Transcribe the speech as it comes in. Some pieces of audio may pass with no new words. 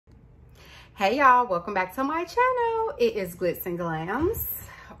Hey y'all, welcome back to my channel. It is Glitz and Glams,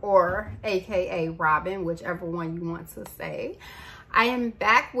 or aka Robin, whichever one you want to say. I am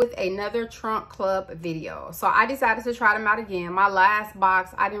back with another trunk club video. So I decided to try them out again. My last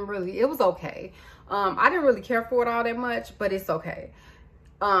box, it was okay. I didn't really care for it all that much, but it's okay.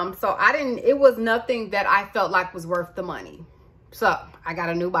 It was nothing that I felt like was worth the money. So I got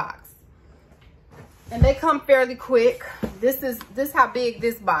a new box. And they come fairly quick. This how big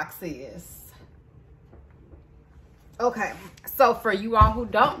this box is. Okay, so for you all who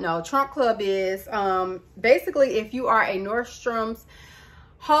don't know, Trunk Club is basically if you are a Nordstrom's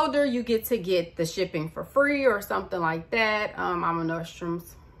holder, you get to get the shipping for free or something like that. I'm a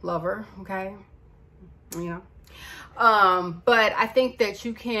Nordstrom's lover, okay? You know. But I think that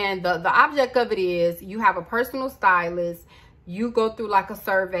you can, the object of it is you have a personal stylist. You go through like a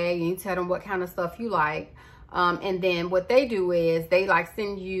survey and you tell them what kind of stuff you like. And then what they do is they like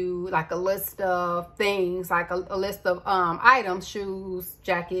send you like a list of things, like a list of items, shoes,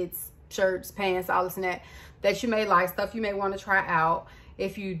 jackets, shirts, pants, all this and that you may like, stuff you may want to try out.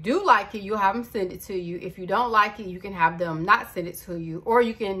 If you do like it, you'll have them send it to you. If you don't like it, you can have them not send it to you, or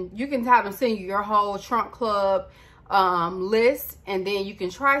you can have them send you your whole Trunk Club list, and then you can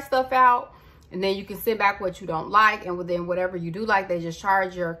try stuff out. And then you can send back what you don't like. And then whatever you do like, they just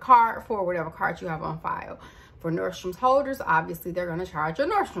charge your card for whatever card you have on file. For Nordstrom's holders, obviously, they're going to charge your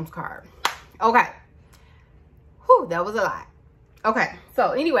Nordstrom's card. Okay. Whew, that was a lot. Okay.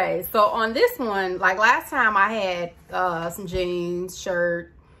 So anyway, so on this one, like last time I had some jeans,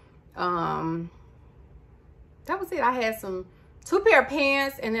 shirt. That was it. I had two pair of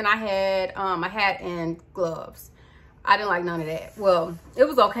pants, and then I had a hat and gloves. I didn't like none of that. Well, it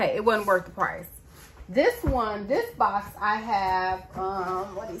was okay. It wasn't worth the price. This box, I have,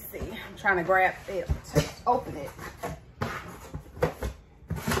 let me see. I'm trying to grab it, to open it.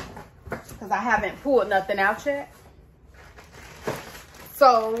 Because I haven't pulled nothing out yet.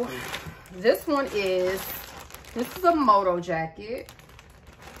 So, this is a moto jacket.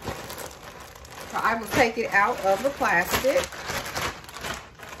 So, I will take it out of the plastic.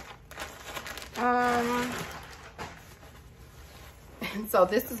 And so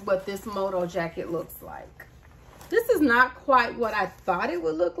this is what this moto jacket looks like. This is not quite what I thought it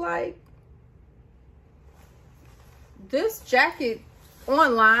would look like. This jacket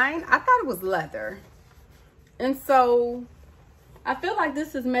online, I thought it was leather. And so I feel like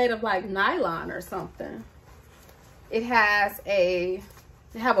this is made of like nylon or something. It have a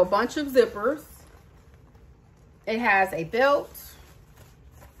bunch of zippers. It has a belt.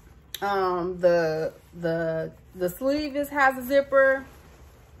 The sleeve has a zipper.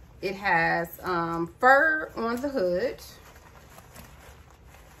 It has fur on the hood.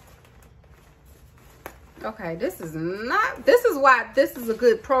 Okay, this is why this is a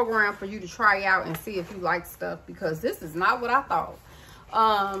good program for you to try out and see if you like stuff, because this is not what I thought.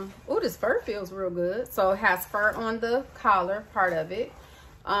 Oh, this fur feels real good. So it has fur on the collar part of it.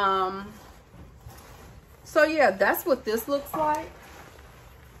 So yeah, that's what this looks like.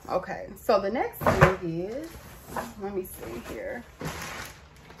 Okay, so the next thing is, let me see here.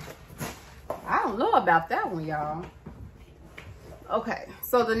 I don't know about that one, y'all. Okay,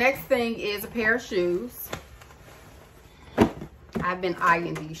 so the next thing is a pair of shoes. I've been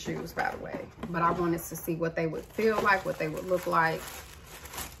eyeing these shoes, by the way, but I wanted to see what they would feel like, what they would look like.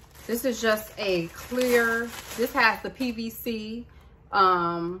 This is just a clear, this has the PVC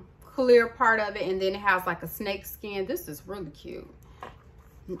clear part of it, and then it has like a snake skin. This is really cute.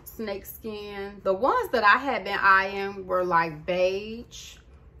 Snake skin. The ones that I had been eyeing were like beige.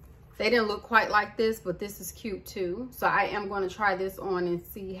 They didn't look quite like this, but this is cute too. So I am going to try this on and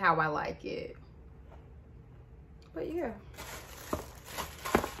see how I like it. But yeah.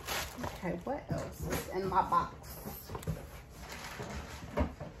 Okay, what else is in my box?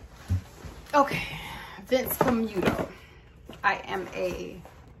 Okay, Vince Camuto. I am a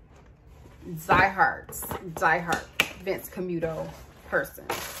diehard Vince Camuto person.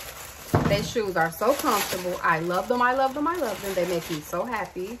 Their shoes are so comfortable. I love them. I love them. I love them. They make me so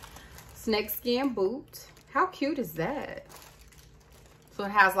happy. Snakeskin boot. How cute is that? So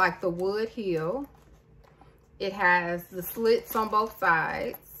it has like the wood heel. It has the slits on both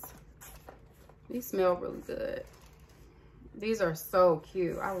sides. These smell really good. These are so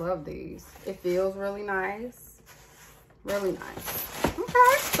cute. I love these. It feels really nice. Really nice.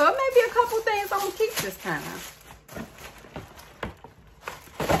 Okay, so it may be a couple things I'm gonna keep this kind of.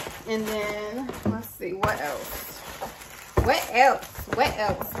 And then, let's see, what else? What else? What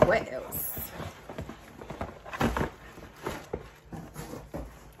else? What else?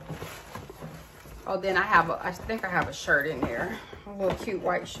 Oh, then I think I have a shirt in there. A little cute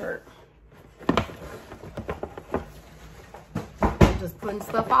white shirt. just putting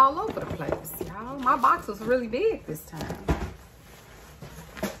stuff all over the place, y'all. My box was really big this time.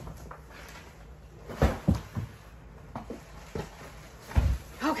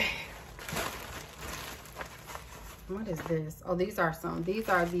 Okay. What is this? Oh, these are the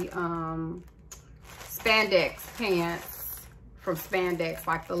spandex pants from spandex,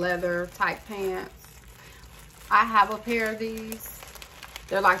 like the leather type pants. I have a pair of these.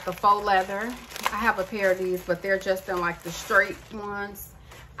 They're like the faux leather. I have a pair of these, but they're just in like the straight ones.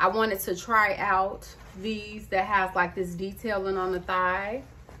 I wanted to try out these that has like this detailing on the thigh.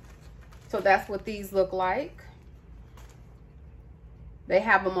 So that's what these look like. They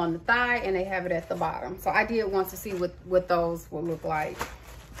have them on the thigh and they have it at the bottom. So I did want to see what those will look like.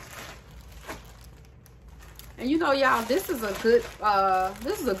 And you know, y'all, this is a good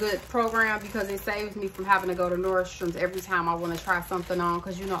program because it saves me from having to go to Nordstrom's every time I want to try something on.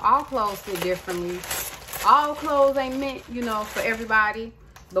 Because, you know, all clothes fit differently. All clothes ain't meant, you know, for everybody.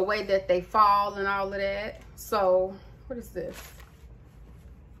 The way that they fall and all of that. So, what is this?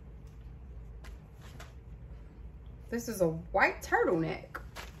 This is a white turtleneck.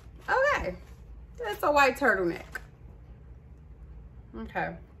 Okay. It's a white turtleneck.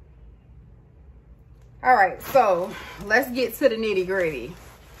 Okay. All right, so let's get to the nitty gritty,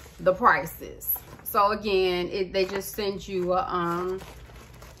 the prices. So again, they just send you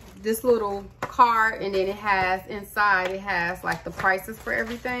this little card, and then it has inside, it has like the prices for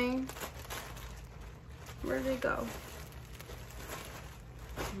everything. Where did it go?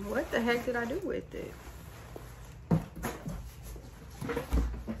 What the heck did I do with it?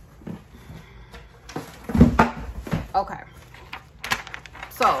 Okay,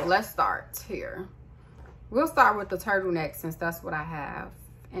 so let's start here. We'll start with the turtleneck since that's what I have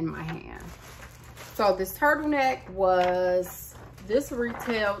in my hand. So this turtleneck this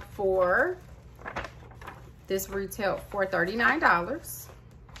retailed for $39.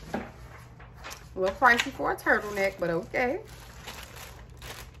 A little pricey for a turtleneck, but okay.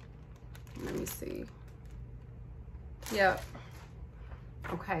 Let me see. Yep.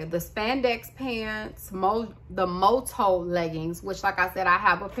 Okay, the spandex pants, the Moto leggings, which like I said, I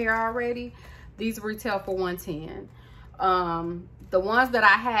have a pair already. These retail for $110. The ones that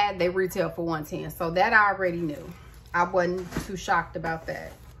I had, they retail for $110. So that I already knew. I wasn't too shocked about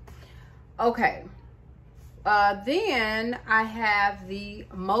that. Okay. Then I have the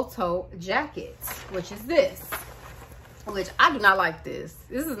Moto jacket, which is this. Which I do not like this.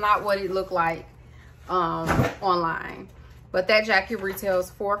 This is not what it looked like online. But that jacket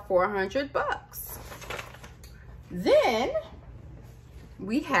retails for $400. Then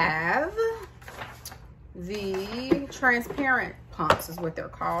we have the transparent pumps is what they're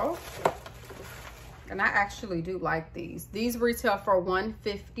called. And I actually do like these. These retail for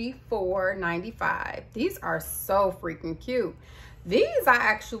 $154.95. These are so freaking cute. These I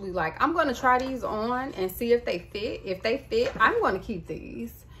actually like. I'm going to try these on and see if they fit. If they fit, I'm going to keep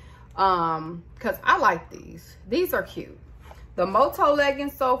these. Because I like these. These are cute. The Moto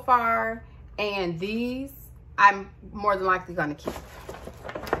leggings so far and these, I'm more than likely going to keep.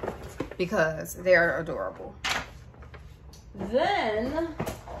 Because they're adorable. Then,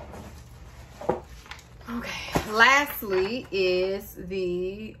 okay, lastly is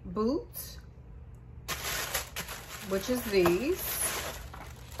the boots, which is these.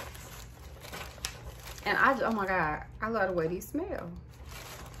 And oh my God, I love the way these smell.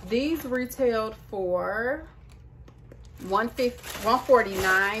 These retailed for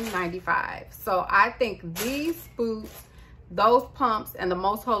 $149.95. So I think these boots, those pumps, and the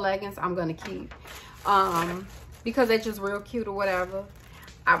Moto leggings I'm gonna keep because they're just real cute or whatever.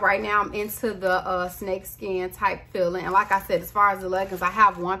 Right now I'm into the snake skin type feeling, and like I said, as far as the leggings, I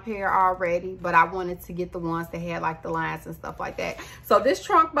have one pair already, but I wanted to get the ones that had like the lines and stuff like that. So this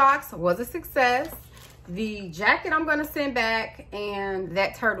trunk box was a success. The jacket I'm gonna send back, and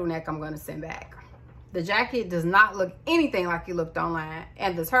that turtleneck I'm gonna send back. The jacket does not look anything like it looked online.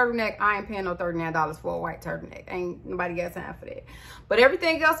 And the turtleneck, I ain't paying no $39 for a white turtleneck. Ain't nobody got time for that. But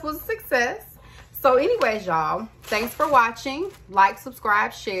everything else was a success. So anyways, y'all, thanks for watching. Like,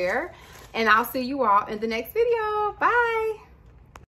 subscribe, share. And I'll see you all in the next video. Bye.